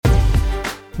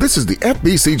This is the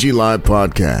FBCG Live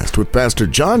podcast with Pastor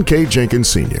John K. Jenkins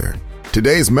Sr.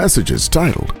 Today's message is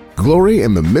titled, Glory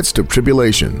in the Midst of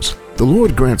Tribulations. The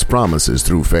Lord grants promises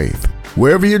through faith.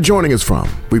 Wherever you're joining us from,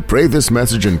 we pray this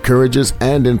message encourages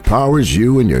and empowers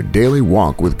you in your daily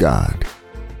walk with God.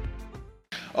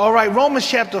 All right, Romans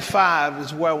chapter 5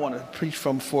 is where I want to preach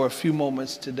from for a few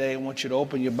moments today. I want you to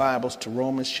open your Bibles to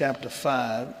Romans chapter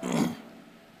 5.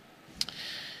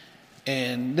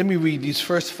 And let me read these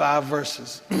first 5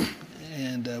 verses,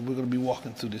 and we're going to be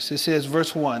walking through this. It says,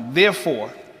 verse 1,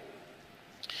 Therefore,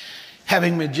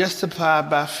 having been justified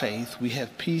by faith, we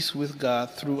have peace with God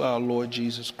through our Lord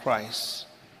Jesus Christ,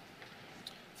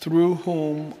 through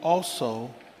whom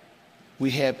also we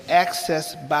have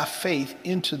access by faith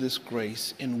into this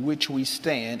grace in which we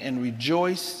stand and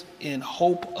rejoice in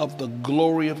hope of the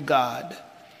glory of God.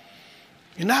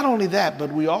 And not only that,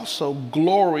 but we also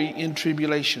glory in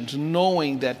tribulations,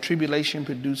 knowing that tribulation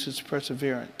produces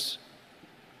perseverance,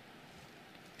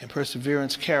 and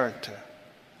perseverance character,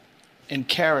 and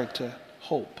character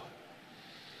hope.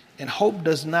 And hope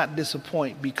does not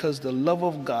disappoint because the love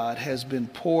of God has been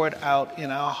poured out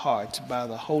in our hearts by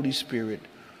the Holy Spirit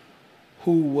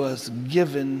who was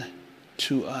given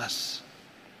to us.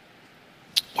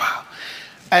 Wow.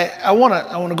 I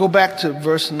want to go back to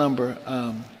verse number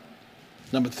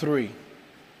 3,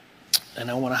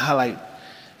 and I want to highlight,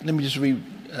 let me just read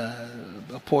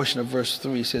a portion of verse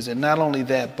 3. It says, and not only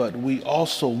that, but we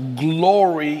also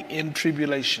glory in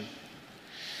tribulation.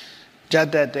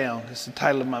 Jot that down. It's the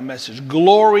title of my message.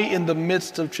 Glory in the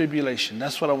midst of tribulation.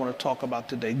 That's what I want to talk about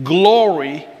today.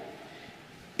 Glory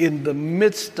in the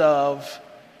midst of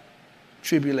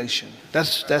tribulation.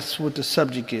 That's what the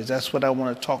subject is. That's what I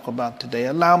want to talk about today.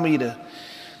 Allow me to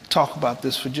talk about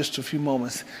this for just a few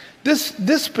moments.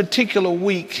 This particular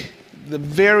week, the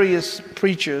various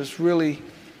preachers really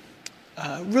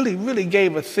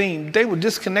gave a theme. They were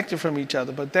disconnected from each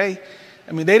other, but they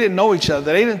didn't know each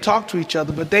other. They didn't talk to each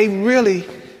other, but they really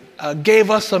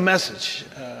gave us a message.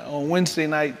 On Wednesday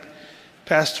night,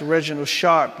 Pastor Reginald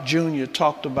Sharp Jr.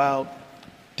 talked about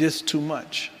this too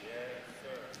much.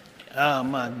 Oh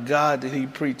my God, did he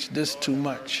preach this too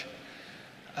much?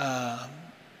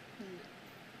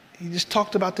 He just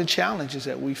talked about the challenges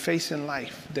that we face in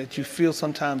life, that you feel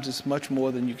sometimes it's much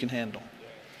more than you can handle.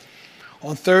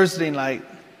 On Thursday night,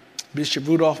 Bishop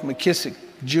Rudolph McKissick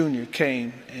Jr.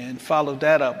 came and followed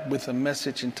that up with a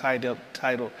message entitled,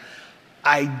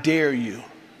 I Dare You.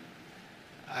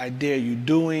 I Dare You,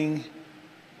 doing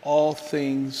all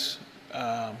things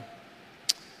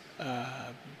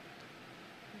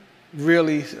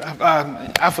really,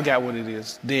 I forgot what it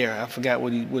is. Dare. I forgot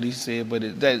what he said, but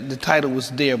the title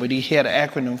was Dare. But he had an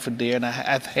acronym for Dare, and I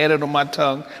had it on my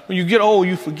tongue. When you get old,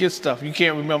 you forget stuff. You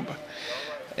can't remember.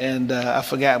 And I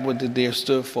forgot what the Dare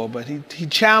stood for. But he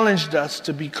challenged us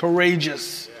to be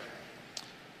courageous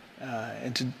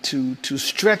and to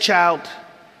stretch out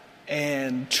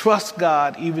and trust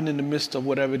God even in the midst of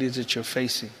whatever it is that you're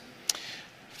facing.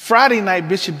 Friday night,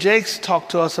 Bishop Jakes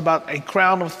talked to us about a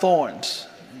crown of thorns.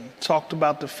 Talked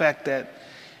about the fact that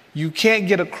you can't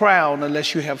get a crown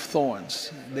unless you have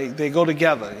thorns. They go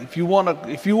together. If you want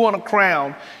a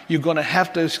crown, you're going to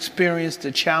have to experience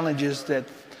the challenges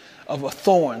of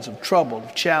thorns, of trouble,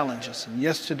 of challenges. And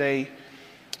yesterday,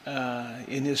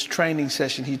 in his training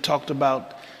session, he talked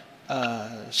about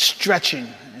stretching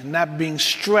and not being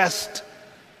stressed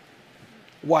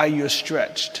while you're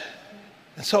stretched.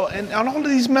 And all of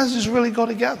these messages really go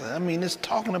together. I mean, it's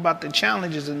talking about the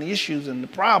challenges and the issues and the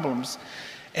problems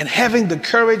and having the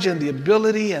courage and the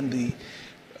ability and the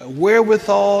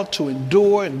wherewithal to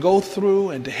endure and go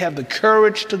through and to have the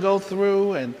courage to go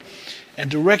through and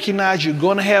to recognize you're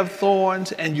going to have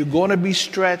thorns and you're going to be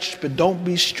stretched, but don't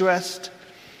be stressed.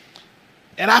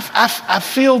 And I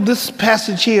feel this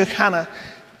passage here kind of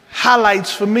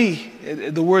highlights for me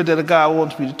the word that God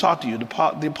wants me to talk to you.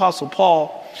 The Apostle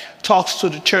Paul talks to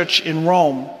the church in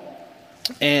Rome,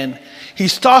 and he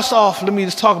starts off, let me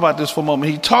just talk about this for a moment.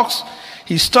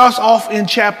 He starts off in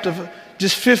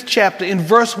this 5th chapter in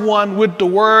verse 1 with the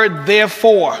word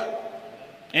therefore.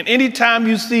 And anytime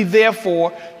you see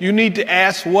therefore, you need to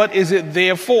ask, what is it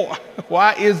there for?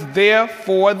 Why is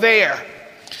therefore there?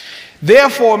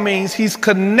 Therefore means he's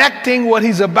connecting what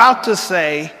he's about to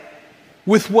say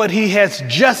with what he has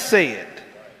just said.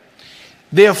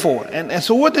 Therefore, and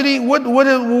so what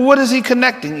is he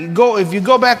connecting? If you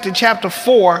go back to chapter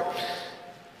 4,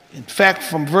 in fact,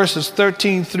 from verses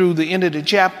 13 through the end of the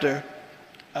chapter,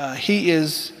 he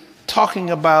is talking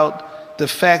about the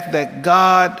fact that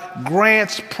God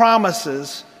grants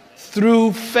promises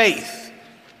through faith.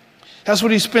 That's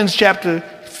what he spends chapter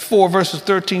 4, verses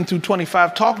 13 through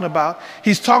 25,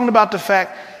 he's talking about the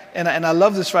fact, and I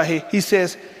love this right here. He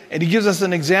says, and he gives us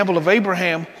an example of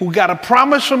Abraham who got a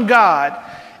promise from God,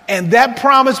 and that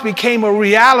promise became a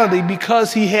reality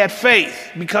because he had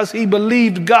faith, because he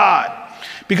believed God,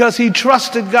 because he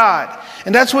trusted God.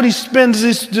 And that's what he spends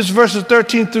this verses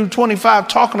 13 through 25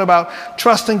 talking about,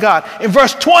 trusting God. In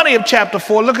verse 20 of chapter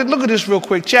 4, look at this real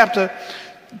quick. Chapter,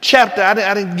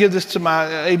 I didn't give this to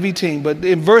my AV team, but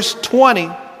in verse 20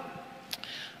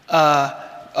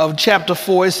 of chapter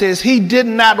 4, it says, he did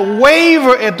not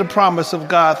waver at the promise of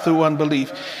God through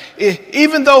unbelief.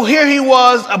 Even though here he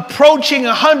was approaching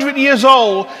 100 years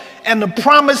old, and the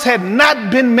promise had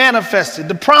not been manifested.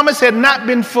 The promise had not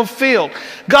been fulfilled.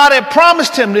 God had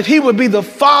promised him that he would be the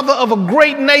father of a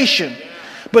great nation.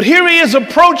 But here he is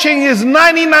approaching his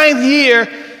 99th year,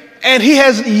 and he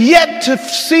has yet to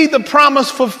see the promise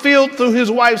fulfilled through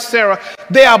his wife Sarah.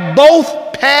 They are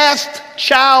both past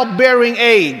childbearing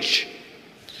age.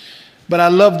 But I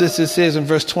love this. It says in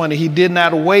verse 20, he did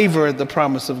not waver at the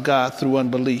promise of God through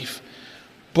unbelief.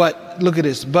 But look at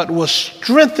this, but was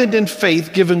strengthened in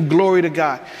faith, giving glory to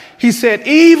God. He said,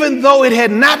 even though it had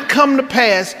not come to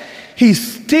pass, he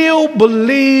still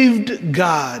believed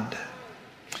God.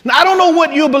 Now, I don't know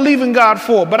what you're believing God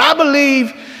for, but I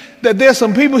believe that there's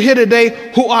some people here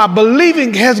today who are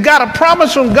believing, has got a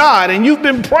promise from God, and you've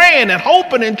been praying and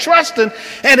hoping and trusting,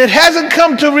 and it hasn't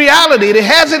come to reality. It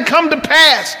hasn't come to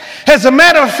pass. As a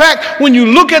matter of fact, when you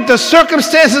look at the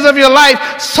circumstances of your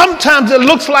life, sometimes it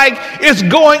looks like it's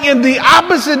going in the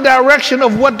opposite direction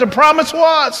of what the promise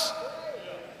was.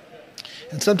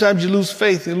 And sometimes you lose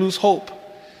faith, you lose hope.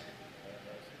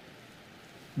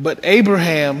 But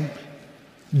Abraham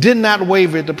did not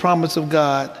waver at the promise of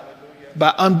God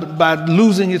by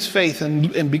losing his faith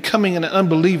and becoming an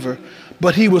unbeliever,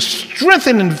 but he was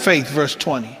strengthened in faith, verse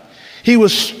 20. He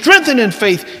was strengthened in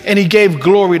faith, and he gave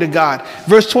glory to God.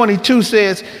 Verse 22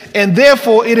 says, and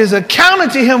therefore it is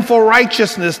accounted to him for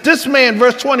righteousness. This man,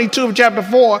 verse 22 of chapter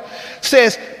 4,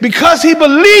 says, because he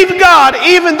believed God,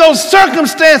 even though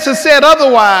circumstances said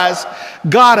otherwise,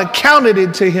 God accounted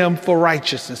it to him for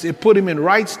righteousness. It put him in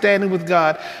right standing with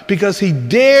God because he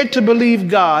dared to believe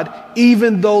God,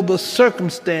 even though the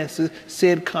circumstances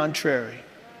said contrary.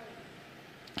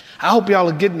 I hope y'all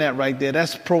are getting that right there.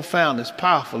 That's profound. It's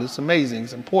powerful. It's amazing.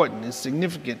 It's important. It's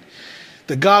significant.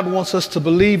 That God wants us to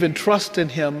believe and trust in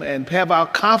him and have our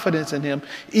confidence in him,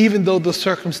 even though the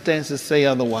circumstances say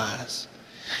otherwise.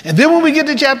 And then when we get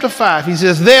to chapter 5, he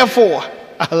says, therefore,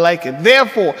 I like it.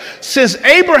 Therefore, since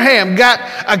Abraham got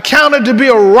accounted to be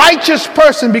a righteous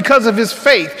person because of his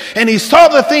faith, and he saw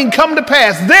the thing come to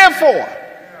pass, therefore,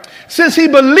 since he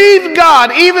believed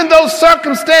God, even though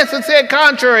circumstances said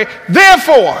contrary,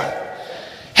 therefore,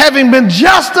 having been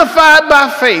justified by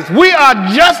faith, we are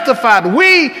justified.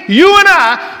 You and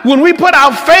I, when we put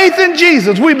our faith in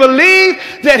Jesus, we believe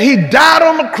that he died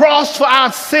on the cross for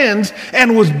our sins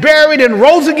and was buried and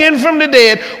rose again from the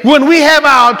dead. When we have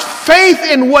our faith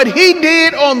in what he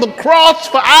did on the cross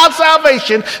for our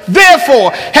salvation,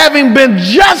 therefore, having been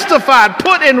justified,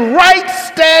 put in right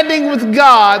standing with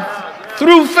God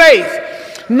through faith,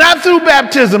 not through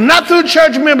baptism, not through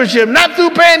church membership, not through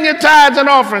paying your tithes and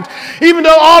offerings, even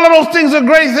though all of those things are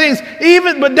great things,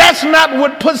 but that's not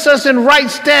what puts us in right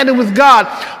standing with God.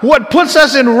 What puts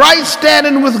us in right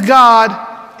standing with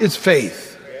God is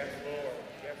faith.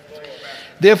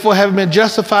 Therefore, having been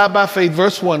justified by faith,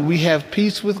 verse 1, we have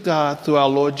peace with God through our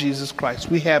Lord Jesus Christ.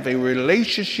 We have a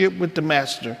relationship with the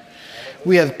Master.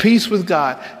 We have peace with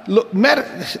God. Look,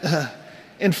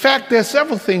 in fact, there are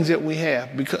several things that we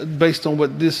have based on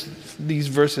what these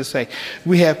verses say.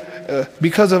 We have,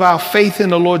 because of our faith in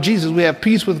the Lord Jesus, we have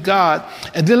peace with God.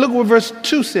 And then look what verse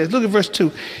 2 says. Look at verse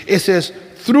 2. It says,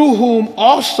 through whom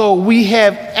also we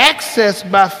have access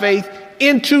by faith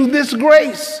into this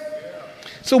grace.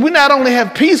 So we not only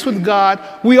have peace with God,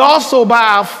 we also, by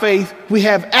our faith, we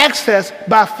have access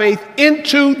by faith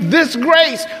into this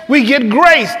grace. We get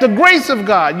grace, the grace of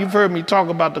God. You've heard me talk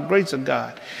about the grace of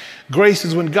God. Grace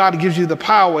is when God gives you the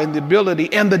power and the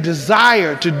ability and the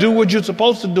desire to do what you're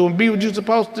supposed to do and be what you're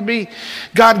supposed to be.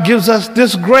 God gives us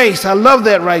this grace. I love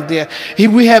that right there.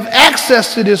 We have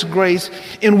access to this grace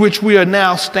in which we are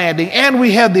now standing, and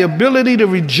we have the ability to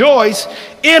rejoice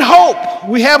in hope.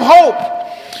 We have hope.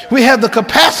 We have the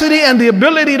capacity and the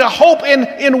ability to hope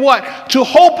in what? To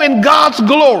hope in God's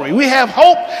glory. We have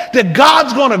hope that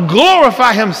God's going to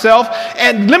glorify himself.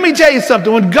 And let me tell you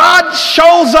something. When God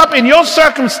shows up in your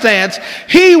circumstance,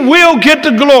 he will get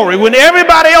the glory. When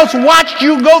everybody else watched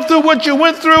you go through what you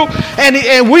went through,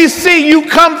 and we see you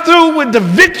come through with the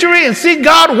victory and see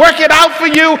God work it out for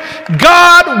you,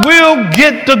 God will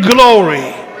get the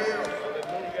glory.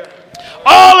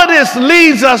 all of this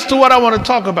leads us to what I want to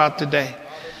talk about today.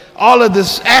 All of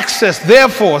this access,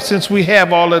 therefore, since we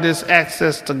have all of this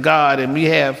access to God and we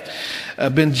have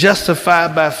been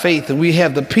justified by faith and we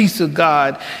have the peace of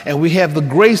God and we have the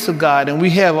grace of God and we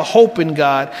have a hope in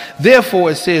God.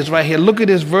 Therefore, it says right here, look at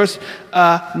this verse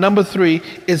number 3.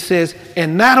 It says,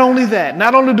 and not only that,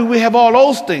 not only do we have all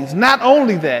those things, not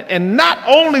only that, and not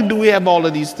only do we have all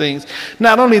of these things,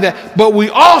 not only that, but we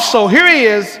also, here he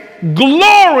is,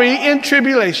 glory in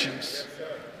tribulations.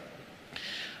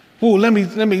 Ooh, let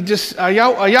me just, are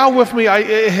y'all with me?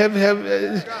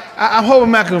 I'm hoping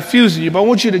I'm not confusing you, but I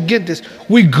want you to get this.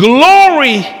 We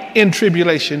glory in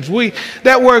tribulations.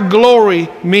 That word glory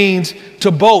means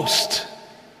to boast,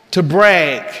 to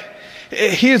brag.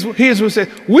 Here's what it says.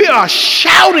 We are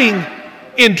shouting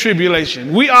in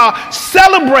tribulation. We are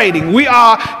celebrating. We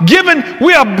are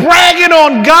bragging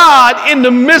on God in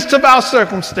the midst of our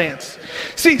circumstance.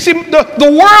 See, the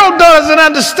world doesn't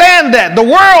understand that. The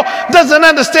world doesn't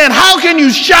understand how can you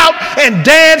shout and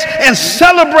dance and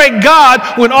celebrate God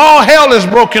when all hell is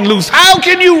broken loose? How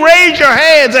can you raise your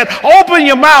hands and open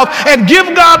your mouth and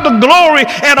give God the glory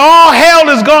and all hell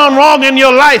has gone wrong in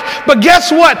your life? But guess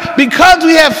what? Because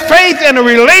we have faith and a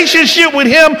relationship with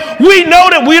Him, we know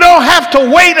that we don't have to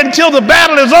wait until the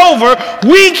battle is over.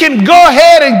 We can go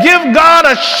ahead and give God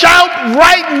a shout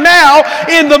right now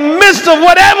in the midst of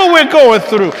whatever we're going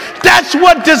through. That's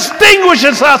what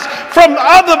distinguishes us from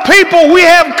other people. We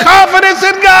have confidence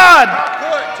in God.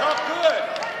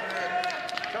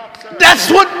 That's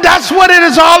what it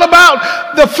is all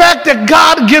about. The fact that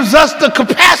God gives us the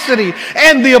capacity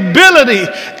and the ability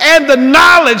and the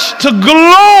knowledge to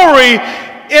glory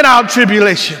in our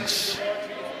tribulations.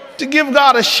 To give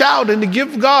God a shout and to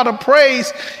give God a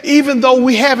praise, even though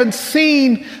we haven't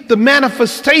seen the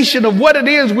manifestation of what it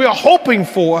is we're hoping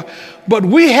for. But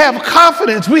we have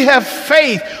confidence, we have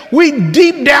faith, we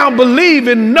deep down believe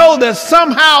and know that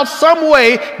somehow, some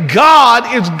way,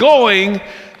 God is going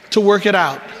to work it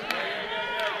out.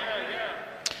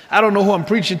 I don't know who I'm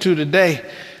preaching to today,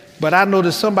 but I know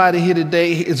that somebody here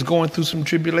today is going through some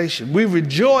tribulation. We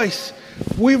rejoice,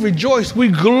 we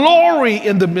glory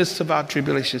in the midst of our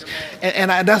tribulations. And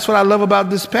that's what I love about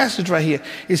this passage right here.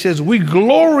 It says, we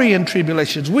glory in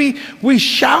tribulations. We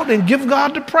shout and give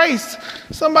God the praise.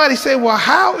 Somebody say, well,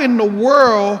 how in the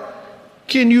world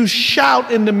can you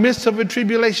shout in the midst of a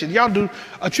tribulation? Y'all do.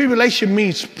 A tribulation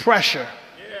means pressure.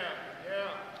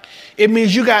 It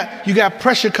means you got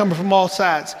pressure coming from all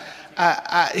sides.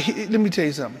 Let me tell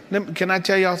you something. Can I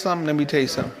tell y'all something? Let me tell you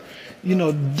something. You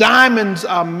know, diamonds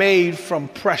are made from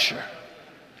pressure.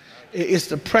 It's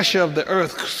the pressure of the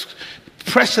earth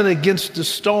pressing against the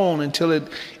stone until it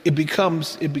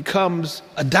becomes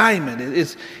a diamond.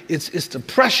 It's the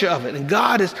pressure of it. And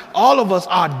all of us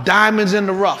are diamonds in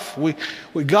the rough.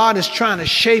 God is trying to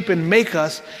shape and make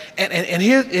us. And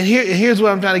here's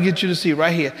what I'm trying to get you to see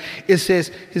right here. It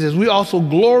says we also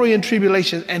glory in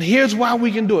tribulations. And here's why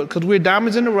we can do it. Because we're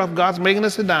diamonds in the rough. God's making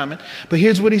us a diamond. But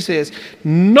here's what he says.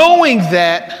 Knowing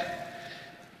that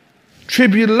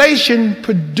tribulation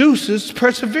produces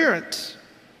perseverance.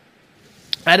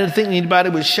 I didn't think anybody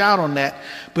would shout on that,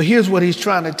 but here's what he's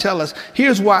trying to tell us.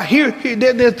 Here's why.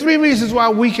 There are 3 reasons why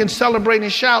we can celebrate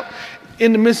and shout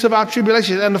in the midst of our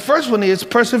tribulations. And the first one is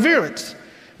perseverance.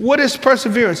 What is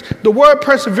perseverance? The word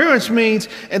perseverance means,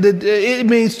 it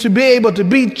means to be able to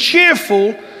be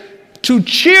cheerful, to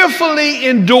cheerfully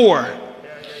endure.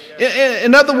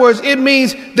 In other words, it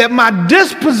means that my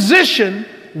disposition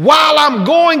while I'm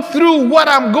going through what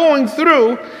I'm going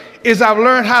through is I've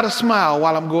learned how to smile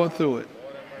while I'm going through it.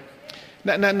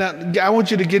 Now, I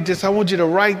want you to get this. I want you to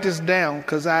write this down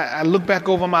because I look back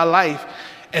over my life,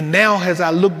 and now as I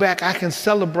look back, I can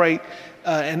celebrate.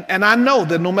 And I know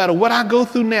that no matter what I go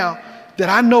through now, that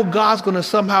I know God's going to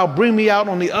somehow bring me out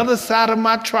on the other side of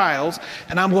my trials,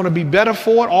 and I'm going to be better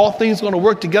for it. All things are going to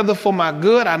work together for my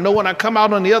good. I know when I come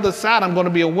out on the other side, I'm going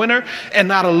to be a winner and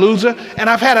not a loser. And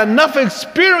I've had enough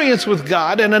experience with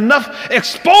God and enough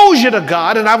exposure to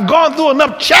God, and I've gone through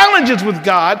enough challenges with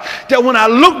God that when I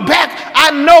look back,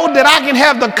 I know that I can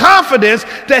have the confidence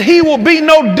that He will be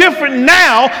no different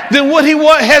now than what He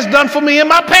has done for me in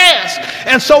my past.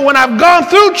 And so when I've gone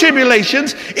through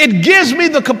tribulations, it gives me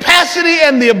the capacity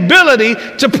and the ability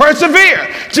to persevere,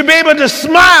 to be able to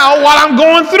smile while I'm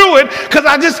going through it, because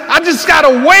I just got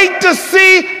to wait to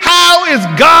see how is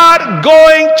God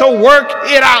going to work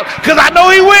it out, because I know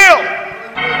He will.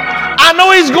 I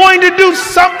know he's going to do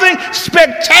something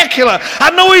spectacular. I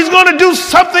know he's going to do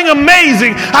something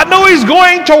amazing. I know he's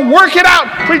going to work it out.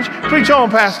 Preach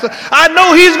on, Pastor. I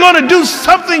know he's going to do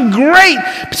something great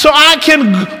so I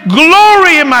can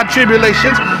glory in my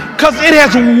tribulations because it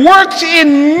has worked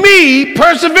in me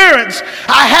perseverance.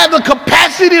 I have the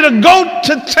capacity to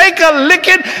take a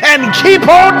licking and keep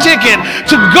on ticking,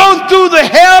 to go through the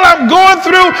hell I'm going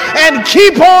through and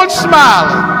keep on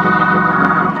smiling.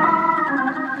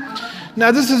 Now,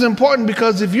 this is important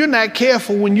because if you're not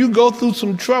careful, when you go through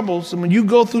some troubles and when you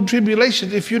go through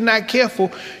tribulations, if you're not careful,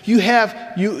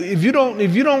 if you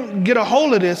don't get a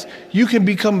hold of this, you can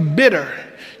become bitter.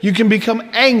 You can become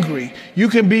angry. You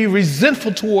can be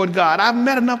resentful toward God. I've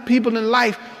met enough people in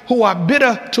life who are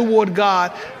bitter toward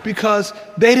God because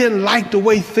they didn't like the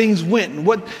way things went and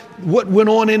what went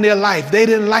on in their life. They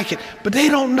didn't like it, but they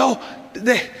don't know.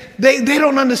 They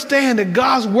don't understand that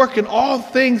God's working all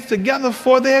things together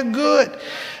for their good.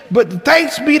 But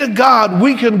thanks be to God,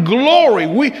 we can glory.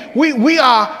 We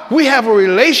have a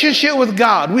relationship with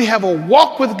God. We have a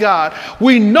walk with God.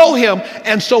 We know him,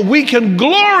 and so we can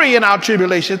glory in our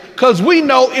tribulation because we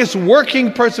know it's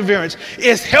working perseverance.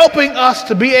 It's helping us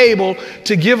to be able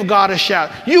to give God a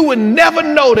shout. You would never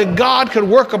know that God could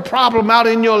work a problem out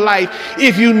in your life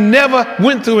if you never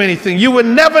went through anything. You would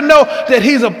never know that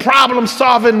he's a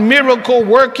problem-solving,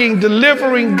 miracle-working,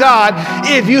 delivering God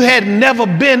if you had never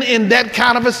been in that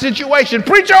kind of a situation.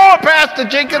 Preach on, Pastor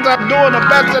Jenkins. I'm doing the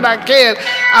best that I can.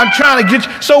 I'm trying to get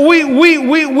you. So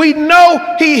we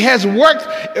know he has worked.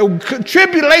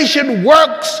 Tribulation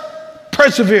works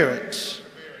perseverance.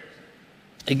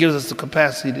 It gives us the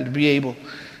capacity to be able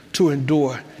to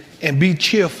endure and be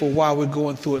cheerful while we're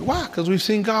going through it. Why? Because we've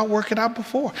seen God work it out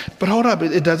before. But hold up,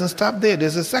 it doesn't stop there.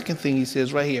 There's a second thing he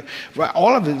says right here. Right,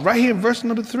 all of it, right here in verse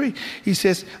number 3. He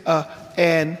says,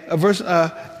 verse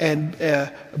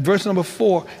number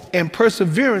 4, and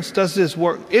perseverance does this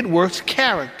work. It works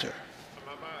character.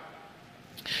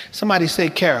 Somebody say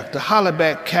character. Holler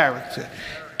back, character.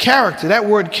 Character, that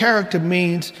word character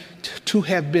means to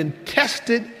have been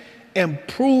tested and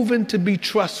proven to be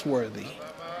trustworthy.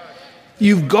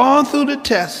 You've gone through the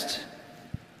test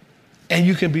and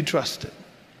you can be trusted.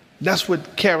 That's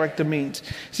what character means.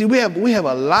 See, we have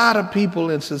a lot of people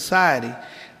in society,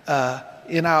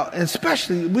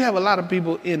 especially we have a lot of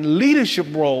people in leadership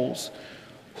roles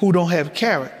who don't have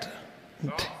character.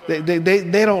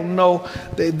 They don't know.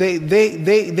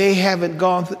 They haven't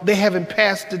gone. They haven't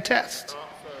passed the test.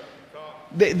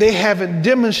 They haven't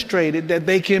demonstrated that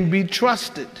they can be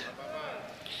trusted.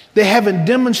 They haven't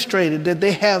demonstrated that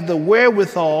they have the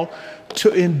wherewithal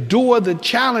to endure the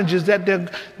challenges that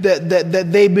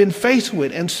they've been faced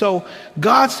with. And so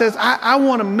God says, I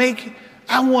want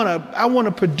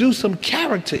to produce some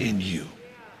character in you.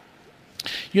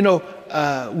 You know,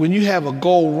 when you have a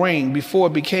gold ring, before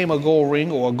it became a gold ring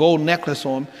or a gold necklace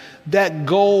on, that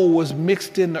gold was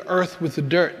mixed in the earth with the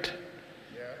dirt.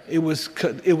 It was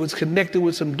connected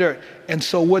with some dirt. And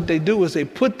so what they do is they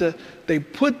put the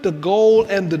gold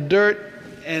and the dirt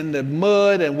and the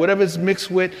mud and whatever it's mixed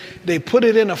with, they put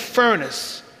it in a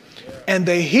furnace and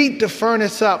they heat the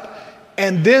furnace up,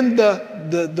 and then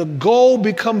the gold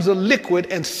becomes a liquid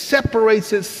and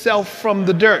separates itself from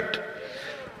the dirt.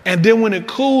 And then when it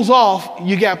cools off,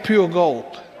 you got pure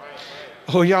gold.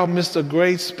 Oh, y'all missed a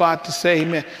great spot to say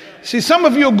amen. See, some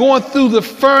of you are going through the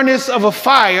furnace of a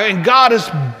fire, and God is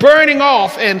burning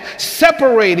off and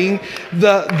separating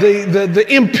the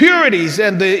impurities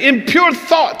and the impure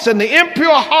thoughts and the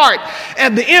impure heart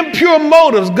and the impure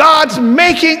motives. God's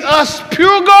making us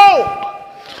pure gold.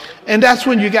 And that's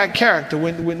when you got character,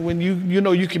 when you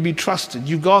know you can be trusted.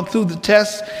 You've gone through the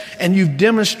test and you've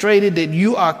demonstrated that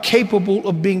you are capable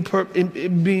of being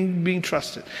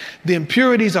trusted. The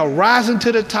impurities are rising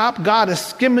to the top. God is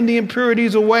skimming the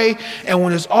impurities away. And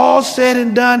when it's all said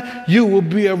and done, you will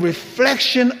be a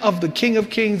reflection of the King of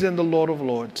Kings and the Lord of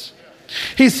Lords.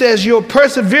 He says your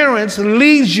perseverance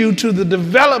leads you to the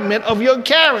development of your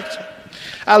character.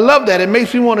 I love that. It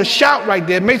makes me want to shout right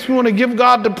there. It makes me want to give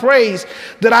God the praise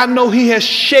that I know he has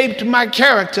shaped my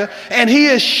character and he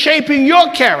is shaping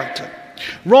your character.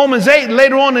 Romans 8,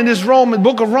 later on in this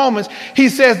book of Romans, he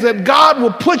says that God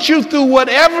will put you through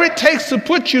whatever it takes to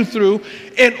put you through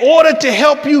in order to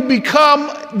help you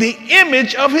become the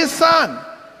image of his son.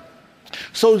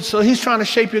 So he's trying to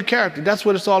shape your character. That's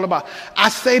what it's all about. I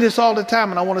say this all the time,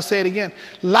 and I want to say it again.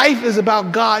 Life is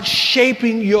about God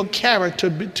shaping your character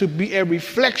to be a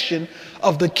reflection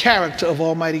of the character of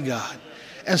Almighty God.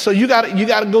 And so you got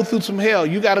to go through some hell.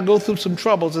 You got to go through some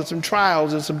troubles and some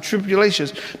trials and some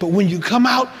tribulations. But when you come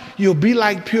out, you'll be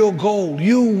like pure gold.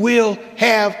 You will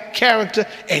have character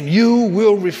and you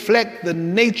will reflect the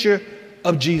nature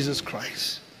of Jesus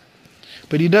Christ.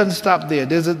 But he doesn't stop there.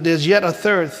 There's yet a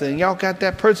third thing. Y'all got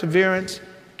that? Perseverance,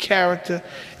 character,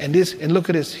 and look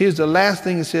at this. Here's the last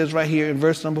thing it says right here in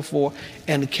verse number 4.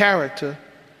 And character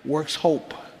works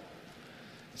hope.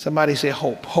 Somebody say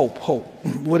hope, hope, hope.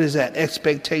 What is that?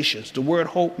 Expectations. The word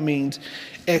hope means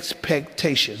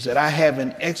expectations. That I have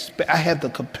the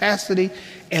capacity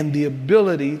and the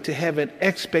ability to have an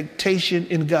expectation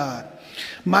in God.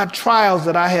 My trials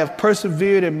that I have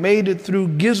persevered and made it through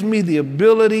gives me the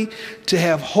ability to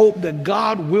have hope that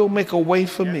God will make a way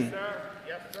for me.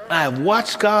 I have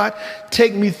watched God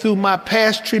take me through my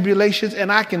past tribulations,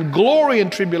 and I can glory in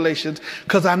tribulations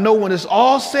because I know when it's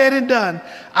all said and done,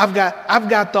 I've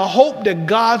got the hope that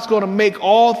God's going to make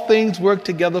all things work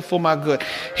together for my good.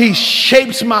 He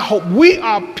shapes my hope. We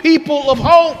are people of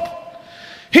hope.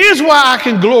 Here's why I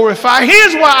can glorify.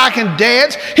 Here's why I can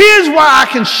dance. Here's why I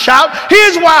can shout.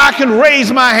 Here's why I can raise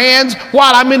my hands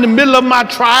while I'm in the middle of my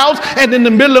trials and in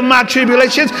the middle of my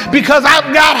tribulations, because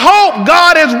I've got hope.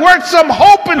 God has worked some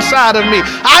hope inside of me.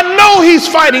 I know he's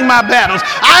fighting my battles.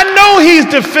 I know he's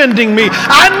defending me.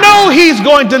 I know he's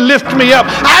going to lift me up.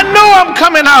 I know I'm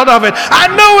coming out of it. I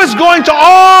know it's going to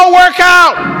all work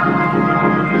out.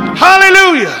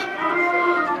 Hallelujah.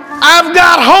 I've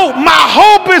got hope. My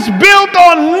hope is built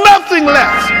on nothing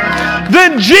less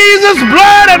than Jesus'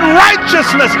 blood and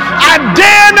righteousness. I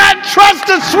dare not trust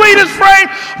the sweetest frame,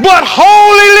 but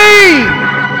wholly lean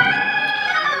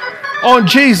on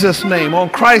Jesus' name. On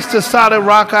Christ the solid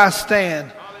rock I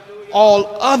stand.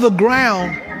 All other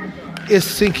ground is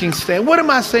sinking sand. What am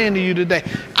I saying to you today?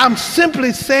 I'm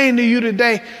simply saying to you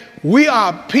today, we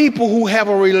are people who have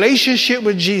a relationship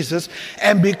with Jesus,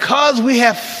 and because we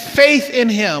have faith in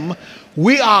him,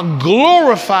 we are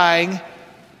glorifying,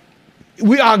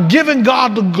 we are giving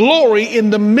God the glory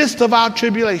in the midst of our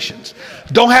tribulations.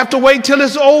 Don't have to wait till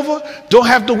it's over. Don't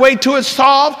have to wait till it's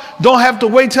solved. Don't have to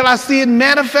wait till I see it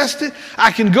manifested.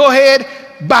 I can go ahead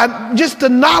by just the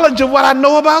knowledge of what I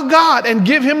know about God and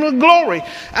give him the glory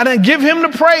and then give him the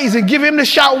praise and give him the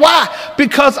shout. Why?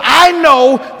 Because I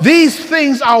know these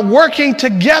things are working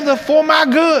together for my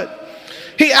good.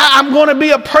 I'm going to be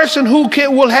a person who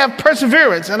will have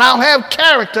perseverance, and I'll have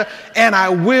character, and I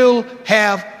will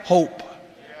have hope.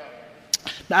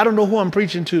 Now, I don't know who I'm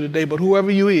preaching to today, but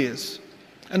whoever you is,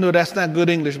 I know that's not good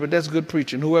English, but that's good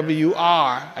preaching. Whoever you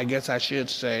are, I guess I should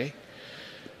say.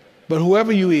 But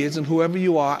whoever you is and whoever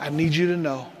you are, I need you to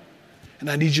know, and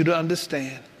I need you to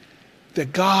understand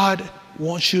that God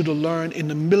wants you to learn in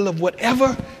the middle of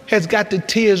whatever has got the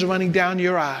tears running down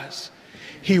your eyes.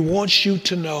 He wants you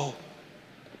to know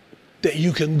that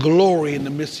you can glory in the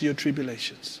midst of your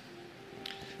tribulations,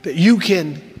 that you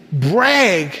can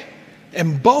brag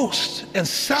and boast and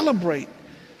celebrate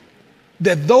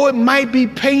that though it might be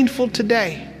painful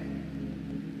today,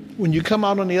 when you come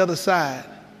out on the other side,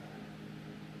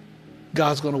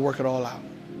 God's going to work it all out.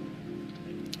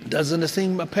 Doesn't it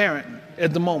seem apparent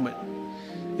at the moment?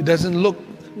 It doesn't look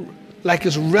like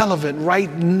it's relevant right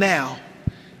now.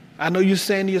 I know you're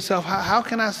saying to yourself, how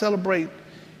can I celebrate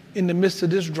in the midst of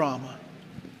this drama?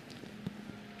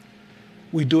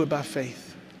 We do it by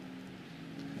faith.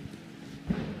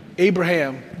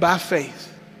 Abraham, by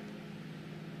faith,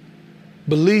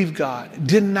 believed God,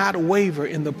 did not waver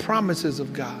in the promises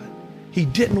of God. He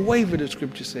didn't waver, the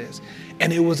scripture says.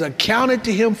 And it was accounted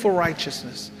to him for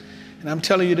righteousness. And I'm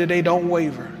telling you today, don't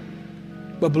waver,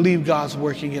 but believe God's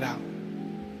working it out.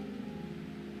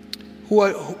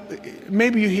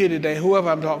 Maybe you're here today, whoever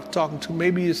I'm talking to,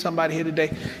 maybe you're somebody here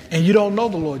today, and you don't know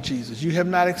the Lord Jesus. You have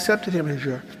not accepted him as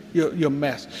your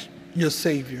master, your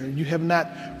Savior. You have not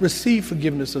received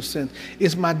forgiveness of sins.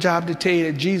 It's my job to tell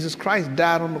you that Jesus Christ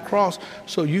died on the cross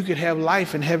so you could have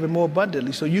life and have it more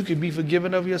abundantly, so you could be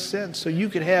forgiven of your sins, so you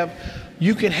can have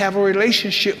a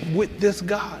relationship with this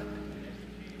God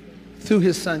through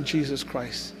his son, Jesus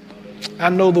Christ. I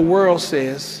know the world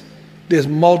says there's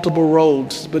multiple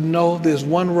roads, but no, there's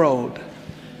one road.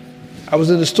 I was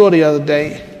in the store the other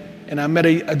day, and I met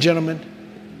a gentleman,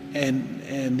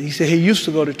 and he said he used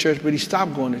to go to church, but he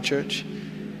stopped going to church.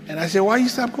 And I said, why you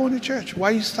stop going to church? Why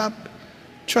you stop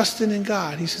trusting in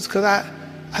God? He says, because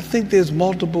I think there's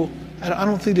multiple, I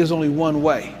don't think there's only one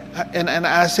way. And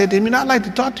I said to him, I'd like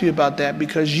to talk to you about that,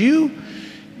 because you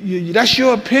that's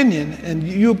your opinion, and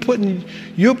you're putting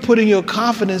your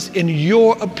confidence in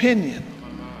your opinion.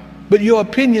 But your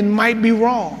opinion might be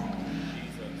wrong.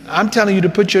 I'm telling you to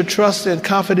put your trust and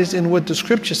confidence in what the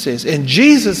scripture says. And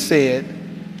Jesus said,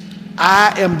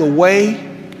 I am the way,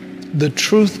 the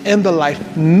truth, and the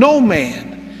life. No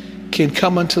man can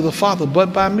come unto the Father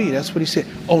but by me. That's what he said.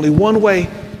 Only one way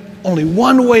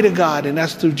to God, and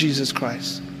that's through Jesus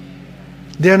Christ.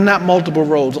 There are not multiple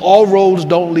roads. All roads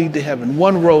don't lead to heaven.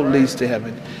 One road leads to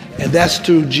heaven, and that's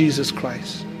through Jesus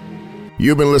Christ.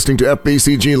 You've been listening to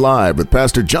FBCG Live with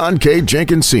Pastor John K.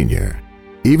 Jenkins Sr.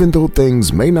 Even though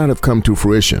things may not have come to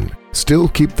fruition, still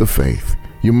keep the faith.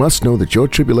 You must know that your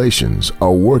tribulations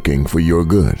are working for your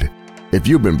good. If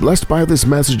you've been blessed by this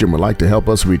message and would like to help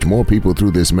us reach more people through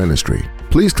this ministry,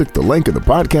 please click the link in the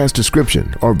podcast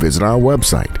description or visit our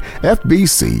website,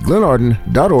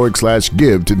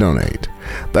 fbcglenarden.org/give to donate.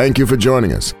 Thank you for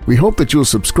joining us. We hope that you'll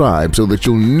subscribe so that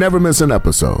you'll never miss an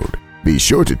episode. Be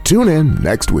sure to tune in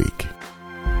next week.